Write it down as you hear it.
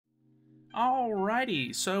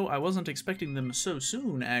Alrighty, so I wasn't expecting them so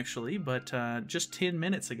soon, actually, but just 10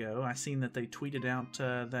 minutes ago, I seen that they tweeted out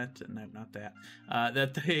that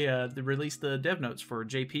they released the dev notes for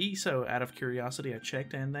JP. So out of curiosity, I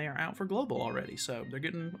checked, and they are out for global already. So they're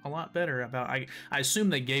getting a lot better about. I assume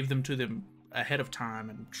they gave them to them ahead of time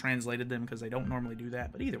and translated them because they don't normally do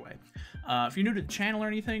that, but either way, if you're new to the channel or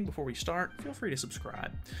anything, before we start, feel free to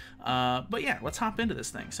subscribe. But yeah, let's hop into this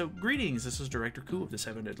thing. So greetings, this is Director Koo of the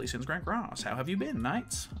 7 Deadly Sins Grand Cross. How have you been,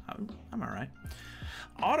 knights? I'm alright.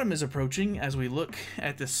 Autumn is approaching as we look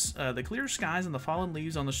at this the clear skies and the fallen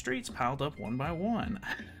leaves on the streets piled up one by one.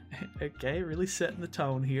 Okay, really setting the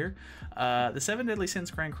tone here. The 7 Deadly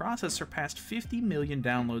Sins Grand Cross has surpassed 50 million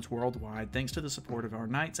downloads worldwide thanks to the support of our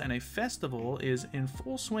knights, and a festival is in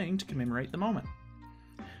full swing to commemorate the moment.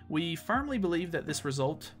 We firmly believe that this is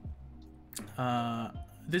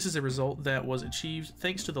a result that was achieved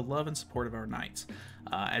thanks to the love and support of our knights.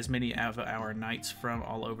 As many of our knights from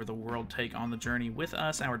all over the world take on the journey with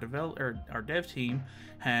us, our dev team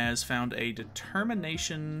has found a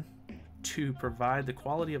determination to provide the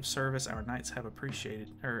quality of service our knights have appreciated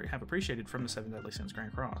from the 7 Deadly Sins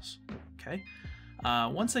Grand Cross. Okay.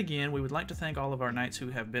 Once again, we would like to thank all of our knights who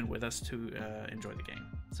have been with us to enjoy the game.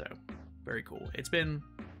 So, very cool. It's been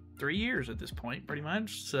 3 years at this point, pretty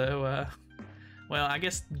much. So, well, I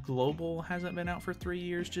guess Global hasn't been out for 3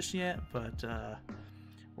 years just yet, but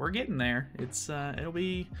we're getting there. It'll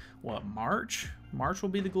be, what, March? March will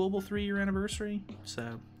be the Global 3-year anniversary,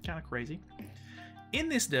 so kind of crazy. In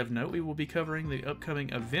this dev note, we will be covering the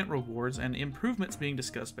upcoming event rewards and improvements being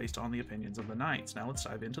discussed based on the opinions of the knights. Now let's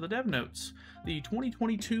dive into the dev notes. The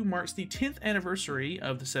 2022 marks the 10th anniversary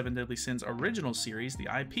of the 7 Deadly Sins original series, the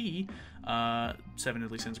IP 7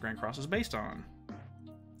 Deadly Sins Grand Cross is based on.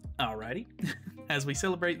 Alrighty. As we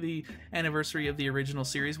celebrate the anniversary of the original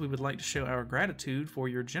series, we would like to show our gratitude for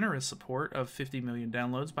your generous support of 50 million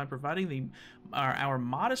downloads by providing our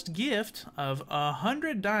modest gift of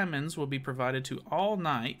 100 diamonds will be provided to all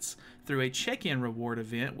knights through a check-in reward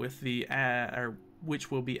event with the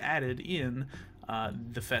which will be added in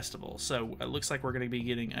the festival. So it looks like we're going to be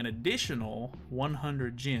getting an additional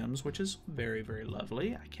 100 gems, which is very, very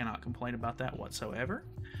lovely. I cannot complain about that whatsoever.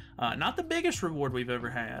 Not the biggest reward we've ever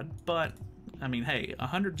had, but I mean, hey,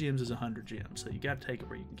 100 gems is 100 gems, so you got to take it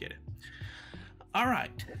where you can get it. All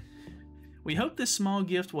right. We hope this small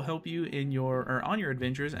gift will help you on your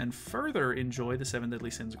adventures and further enjoy the 7 Deadly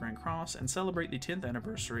Sins Grand Cross and celebrate the 10th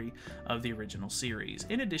anniversary of the original series.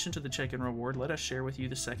 In addition to the check-in reward, let us share with you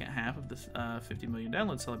the second half of the 50 million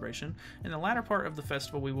download celebration. In the latter part of the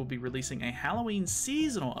festival, we will be releasing a Halloween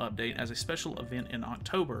seasonal update as a special event in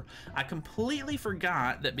October. I completely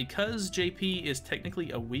forgot that because JP is technically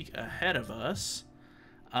a week ahead of us,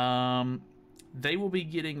 they will be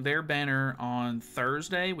getting their banner on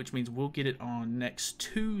Thursday, which means we'll get it on next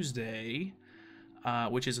Tuesday,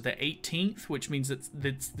 which is the 18th, which means it's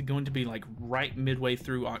going to be like right midway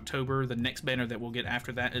through October. The next banner that we'll get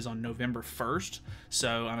after that is on November 1st.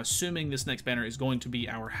 So I'm assuming this next banner is going to be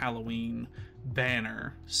our Halloween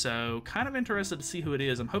banner. So kind of interested to see who it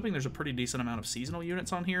is. I'm hoping there's a pretty decent amount of seasonal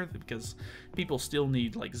units on here because people still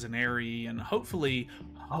need like Zenari, and hopefully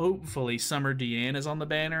Summer Deanne is on the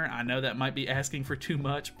banner. I know that might be asking for too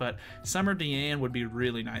much, but Summer Deanne would be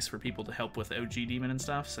really nice for people to help with OG Demon and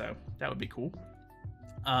stuff, so that would be cool.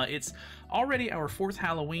 It's already our 4th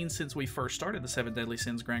Halloween since we first started the 7 Deadly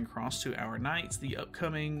Sins Grand Cross to our knights. The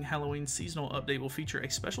upcoming Halloween seasonal update will feature a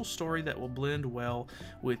special story that will blend well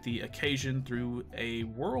with the occasion through a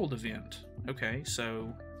world event. Okay,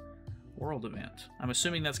 so world event. I'm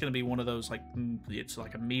assuming that's going to be one of those, like, it's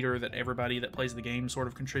like a meter that everybody that plays the game sort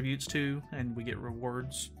of contributes to, and we get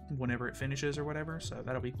rewards whenever it finishes or whatever, so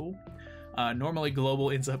that'll be cool. Normally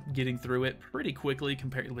Global ends up getting through it pretty quickly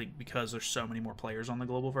because there's so many more players on the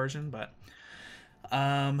Global version, but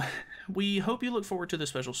we hope you look forward to the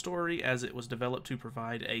special story as it was developed to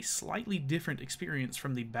provide a slightly different experience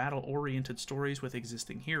from the battle-oriented stories with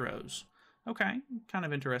existing heroes. Okay, kind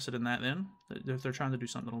of interested in that then, if they're trying to do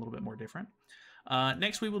something a little bit more different.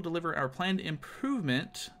 Next, we will deliver our planned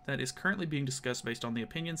improvement that is currently being discussed based on the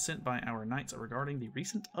opinions sent by our knights regarding the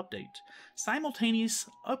recent update. Simultaneous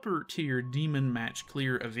upper tier demon match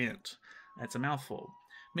clear event. That's a mouthful.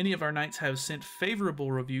 Many of our knights have sent favorable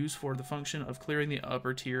reviews for the function of clearing the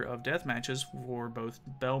upper tier of death matches for both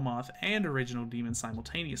Belmoth and Original Demon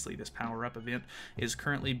simultaneously. This power-up event is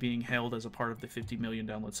currently being held as a part of the 50 million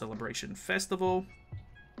download celebration festival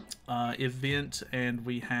event, and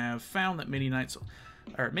we have found that many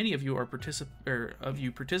of you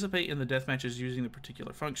participate in the death matches using the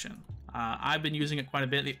particular function. I've been using it quite a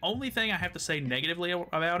bit. The only thing I have to say negatively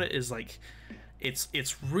about it is, like,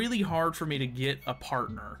 it's really hard for me to get a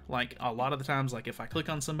partner. Like, a lot of the times, like, if I click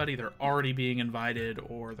on somebody, they're already being invited,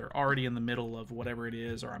 or they're already in the middle of whatever it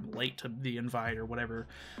is, or I'm late to the invite or whatever.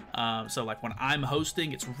 So like when I'm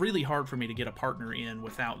hosting, it's really hard for me to get a partner in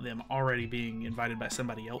without them already being invited by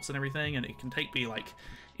somebody else and everything, and it can take me like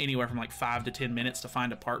anywhere from like 5 to 10 minutes to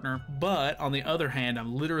find a partner. But on the other hand,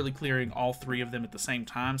 I'm literally clearing all 3 of them at the same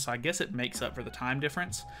time, so I guess it makes up for the time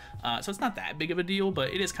difference. So it's not that big of a deal,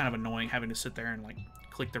 but it is kind of annoying having to sit there and like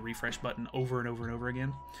click the refresh button over and over and over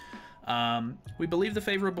again. We believe the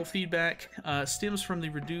favorable feedback stems from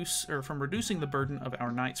reducing the burden of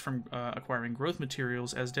our knights from acquiring growth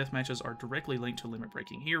materials, as death matches are directly linked to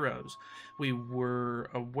limit-breaking heroes. We were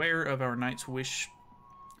aware of our knights' wish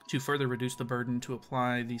to further reduce the burden to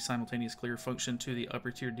apply the simultaneous clear function to the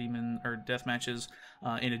upper tier demon or death matches,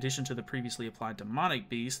 in addition to the previously applied demonic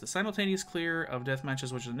beast. The simultaneous clear of death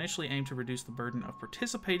matches was initially aimed to reduce the burden of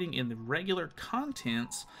participating in the regular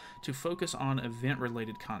contents to focus on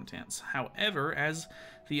event-related contents. However, as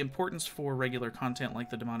the importance for regular content like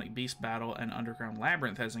the demonic beast battle and underground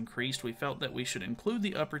labyrinth has increased, we felt that we should include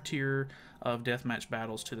the upper tier of deathmatch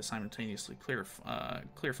battles to the simultaneously clear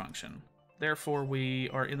function. Therefore, we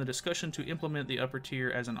are in the discussion to implement the upper tier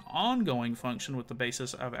as an ongoing function with the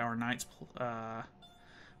basis of our knights,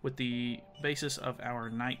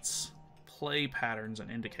 play patterns and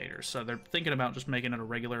indicators. So they're thinking about just making it a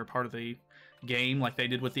regular part of the game, like they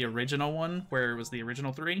did with the original one, where it was the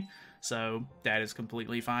original 3. So that is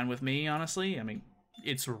completely fine with me, honestly. I mean,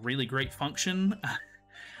 it's a really great function.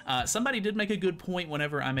 Somebody did make a good point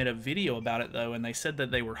whenever I made a video about it, though, and they said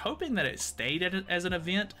that they were hoping that it stayed as an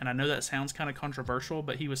event, and I know that sounds kind of controversial,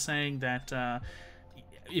 but he was saying that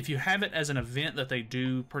if you have it as an event that they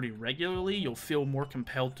do pretty regularly, you'll feel more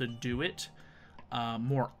compelled to do it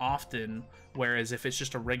more often, whereas if it's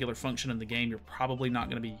just a regular function in the game, you're probably not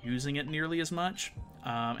going to be using it nearly as much.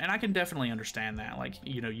 And I can definitely understand that. Like,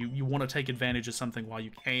 you know, you want to take advantage of something while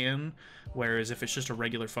you can, whereas if it's just a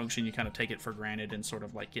regular function, you kind of take it for granted and sort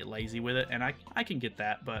of like get lazy with it. And I can get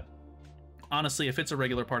that, but honestly, if it's a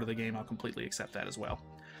regular part of the game, I'll completely accept that as well.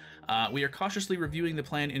 We are cautiously reviewing the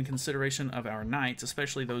plan in consideration of our knights,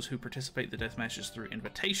 especially those who participate in the deathmatches through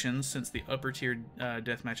invitations, since the upper tier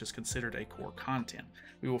deathmatch is considered a core content.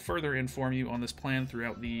 We will further inform you on this plan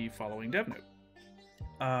throughout the following dev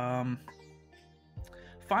note.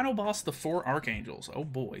 Final boss, the 4 Archangels. Oh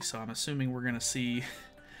boy, so I'm assuming we're going to see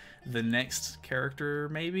the next character,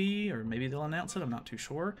 maybe, or maybe they'll announce it, I'm not too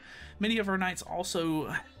sure. Many of our knights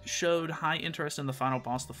also showed high interest in the final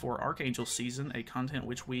boss, the 4 Archangel season, a content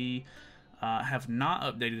which we have not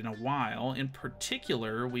updated in a while. In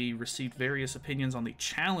particular, we received various opinions on the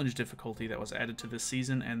challenge difficulty that was added to this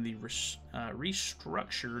season and the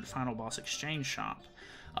restructured final boss exchange shop.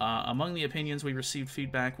 Among the opinions, we received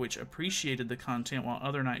feedback which appreciated the content, while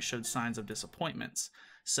other knights showed signs of disappointments.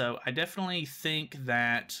 So I definitely think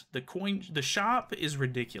that the shop is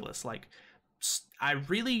ridiculous. Like, I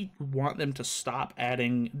really want them to stop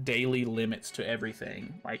adding daily limits to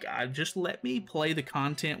everything. Like, just let me play the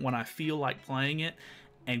content when I feel like playing it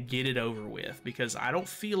and get it over with, because I don't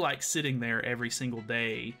feel like sitting there every single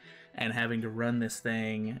day and having to run this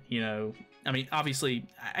thing, you know. I mean, obviously,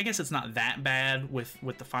 I guess it's not that bad with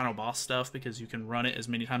the final boss stuff, because you can run it as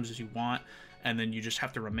many times as you want, and then you just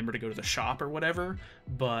have to remember to go to the shop or whatever.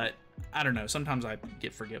 But I don't know, sometimes I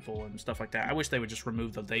get forgetful and stuff like that. I wish they would just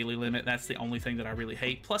remove the daily limit. That's the only thing that I really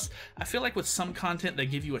hate. Plus, I feel like with some content, they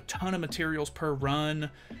give you a ton of materials per run,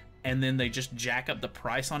 and then they just jack up the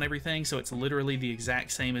price on everything, so it's literally the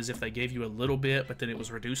exact same as if they gave you a little bit, but then it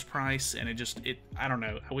was reduced price, and I don't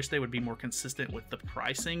know. I wish they would be more consistent with the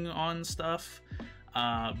pricing on stuff,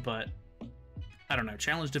 but I don't know.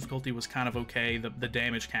 Challenge difficulty was kind of okay. The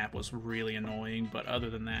damage cap was really annoying, but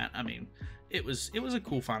other than that, I mean, it was a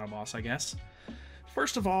cool final boss, I guess.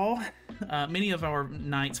 First of all, many of our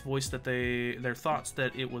knights voiced that their thoughts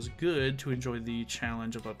that it was good to enjoy the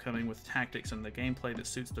challenge of upcoming with tactics and the gameplay that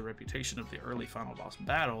suits the reputation of the early final boss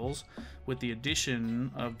battles, with the addition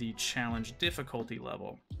of the challenge difficulty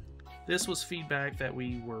level. This was feedback that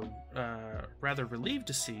we were rather relieved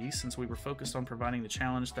to see, since we were focused on providing the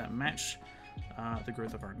challenge that matched the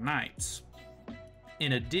growth of our knights.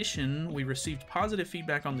 In addition, we received positive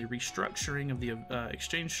feedback on the restructuring of the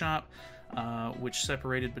exchange shop, which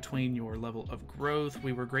separated between your level of growth.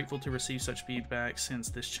 We were grateful to receive such feedback, since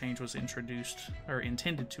this change was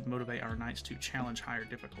intended to motivate our knights to challenge higher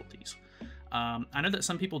difficulties. I know that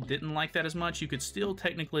some people didn't like that as much. You could still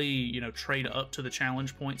technically, you know, trade up to the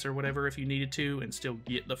challenge points or whatever if you needed to, and still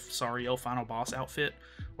get the Sariel final boss outfit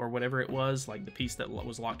or whatever it was, like the piece that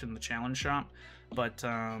was locked in the challenge shop. But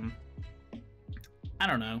I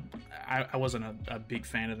don't know. I wasn't a big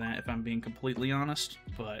fan of that, if I'm being completely honest,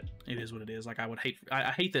 but it is what it is. Like,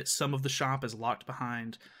 I hate that some of the shop is locked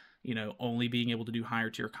behind, you know, only being able to do higher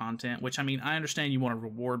tier content, which, I mean, I understand you want to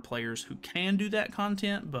reward players who can do that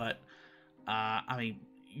content, but, I mean,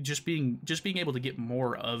 just being able to get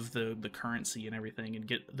more of the currency and everything and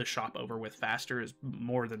get the shop over with faster is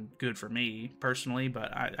more than good for me, personally,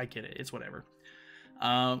 but I get it. It's whatever.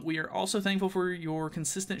 We are also thankful for your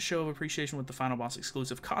consistent show of appreciation with the Final Boss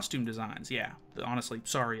exclusive costume designs. Yeah, honestly,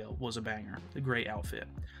 Saria was a banger. A great outfit.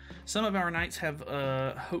 Some of our knights have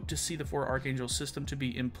hoped to see the 4 Archangels system to be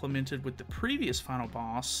implemented with the previous Final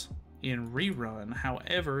Boss in rerun.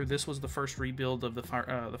 However, this was the first rebuild of the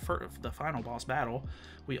Final Boss battle.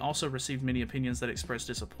 We also received many opinions that expressed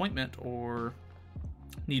disappointment or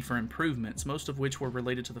need for improvements, most of which were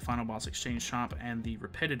related to the Final Boss exchange shop and the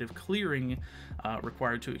repetitive clearing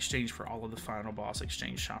required to exchange for all of the Final Boss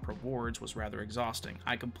exchange shop rewards was rather exhausting.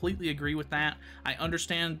 I completely agree with that. I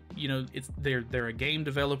understand, you know, they're a game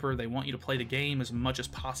developer. They want you to play the game as much as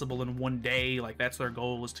possible in one day. Like, that's their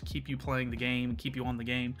goal, is to keep you playing the game, keep you on the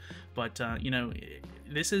game. But you know,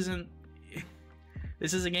 this is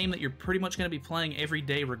a game that you're pretty much going to be playing every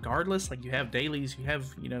day regardless. Like, you have dailies, you have,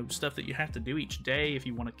 you know, stuff that you have to do each day if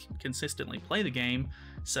you want to consistently play the game.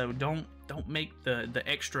 So don't make the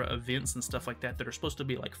extra events and stuff like that are supposed to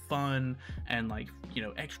be like fun and like, you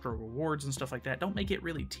know, extra rewards and stuff like that. Don't make it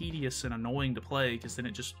really tedious and annoying to play, because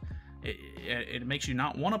then it makes you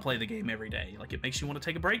not want to play the game every day. Like, it makes you want to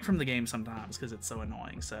take a break from the game sometimes because it's so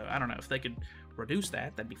annoying. So I don't know, if they could reduce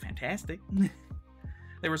that, that'd be fantastic.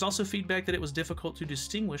 There was also feedback that it was difficult to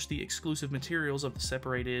distinguish the exclusive materials of the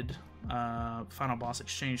separated Final Boss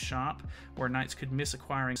exchange shop, where knights could miss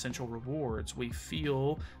acquiring essential rewards. We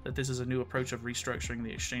feel that this is a new approach of restructuring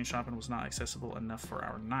the exchange shop and was not accessible enough for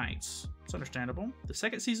our knights. It's understandable. The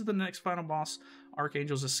second season of the next Final Boss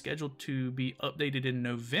Archangels is scheduled to be updated in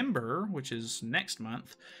November, which is next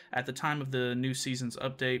month. At the time of the new season's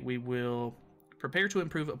update, we will prepare to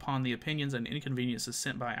improve upon the opinions and inconveniences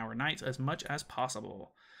sent by our knights as much as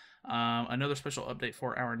possible. Another special update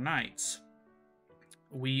for our knights.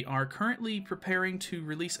 We are currently preparing to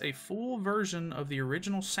release a full version of the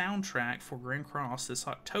original soundtrack for Grand Cross this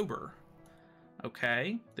October.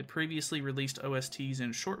 Okay, the previously released OSTs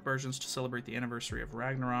in short versions to celebrate the anniversary of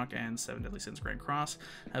Ragnarok and Seven Deadly Sins Grand Cross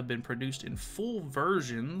have been produced in full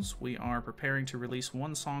versions. We are preparing to release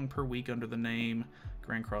one song per week under the name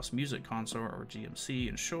Grand Cross Music Consort, or GMC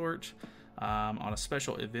in short, on a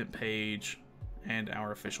special event page and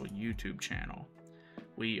our official YouTube channel.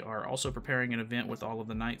 We are also preparing an event with all of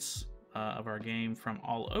the knights of our game from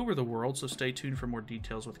all over the world, so stay tuned for more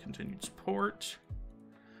details with continued support.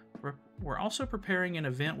 We're also preparing an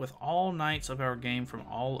event with all knights of our game from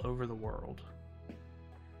all over the world.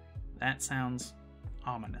 That sounds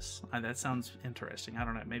ominous. That sounds interesting. I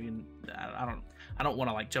don't know, maybe I don't want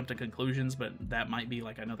to like jump to conclusions, but that might be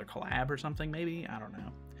like another collab or something, maybe. I don't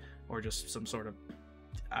know. Or just some sort of,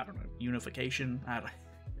 I don't know, unification.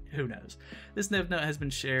 Who knows? This dev note has been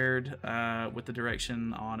shared with the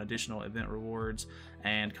direction on additional event rewards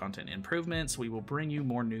and content improvements. We will bring you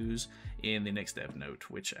more news in the next dev note,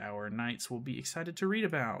 which our knights will be excited to read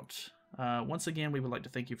about. Once again, we would like to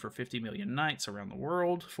thank you for 50 million knights around the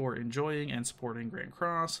world for enjoying and supporting Grand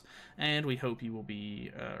Cross, and we hope you will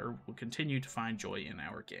be or will continue to find joy in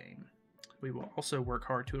our game. We will also work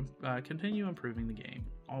hard to continue improving the game.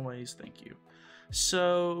 Always, thank you.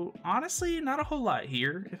 So, honestly, not a whole lot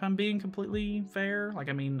here, if I'm being completely fair. Like,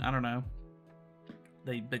 I mean, I don't know.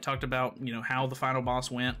 They talked about, you know, how the final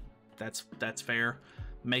boss went. That's fair.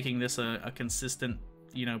 Making this a consistent,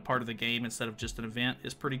 you know, part of the game instead of just an event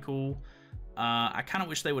is pretty cool. I kind of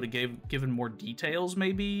wish they would have given more details,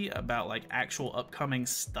 maybe, about, like, actual upcoming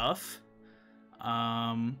stuff.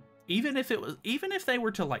 Even if they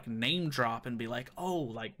were to, like, name drop and be like, oh,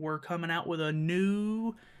 like, we're coming out with a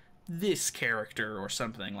new this character or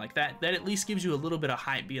something like that, that at least gives you a little bit of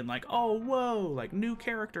hype, being like, oh, whoa, like, new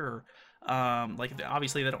character. Like,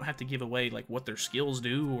 obviously they don't have to give away like what their skills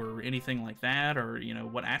do or anything like that, or, you know,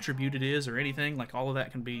 what attribute it is or anything. Like, all of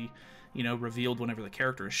that can be, you know, revealed whenever the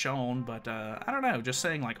character is shown. But I don't know, just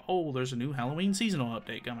saying like, oh, there's a new Halloween seasonal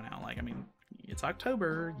update coming out. Like, I mean, it's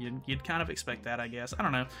October, you'd kind of expect that, I guess. I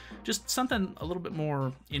don't know, just something a little bit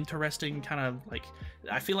more interesting, kind of like,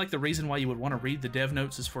 I feel like the reason why you would want to read the dev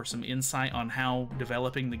notes is for some insight on how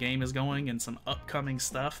developing the game is going and some upcoming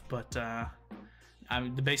stuff. But I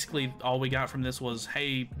mean, basically all we got from this was,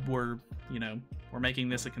 hey, we're making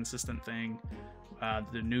this a consistent thing.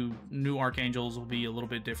 The new Archangels will be a little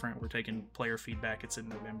bit different. We're taking player feedback. It's in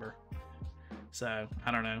November. So,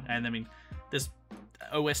 I don't know. And I mean,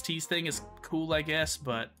 OSTs thing is cool, I guess,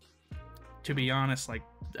 but to be honest, like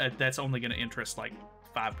that's only going to interest like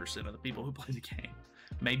 5% of the people who play the game,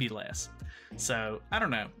 maybe less. So I don't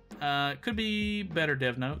know. Could be better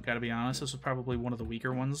dev note, gotta be honest. This was probably one of the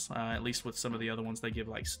weaker ones, at least with some of the other ones. They give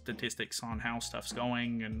like statistics on how stuff's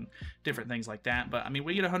going and different things like that. But I mean,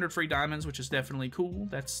 we get 100 free diamonds, which is definitely cool.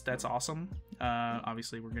 That's awesome.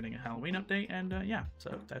 Obviously we're getting a Halloween update, and yeah,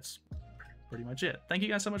 so that's pretty much it. Thank you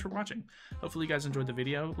guys so much for watching. Hopefully you guys enjoyed the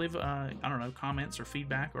video. Leave I don't know, comments or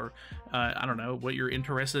feedback, or I don't know, what you're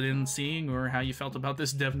interested in seeing or how you felt about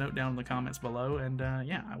this dev note down in the comments below. And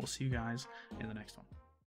yeah, I will see you guys in the next one.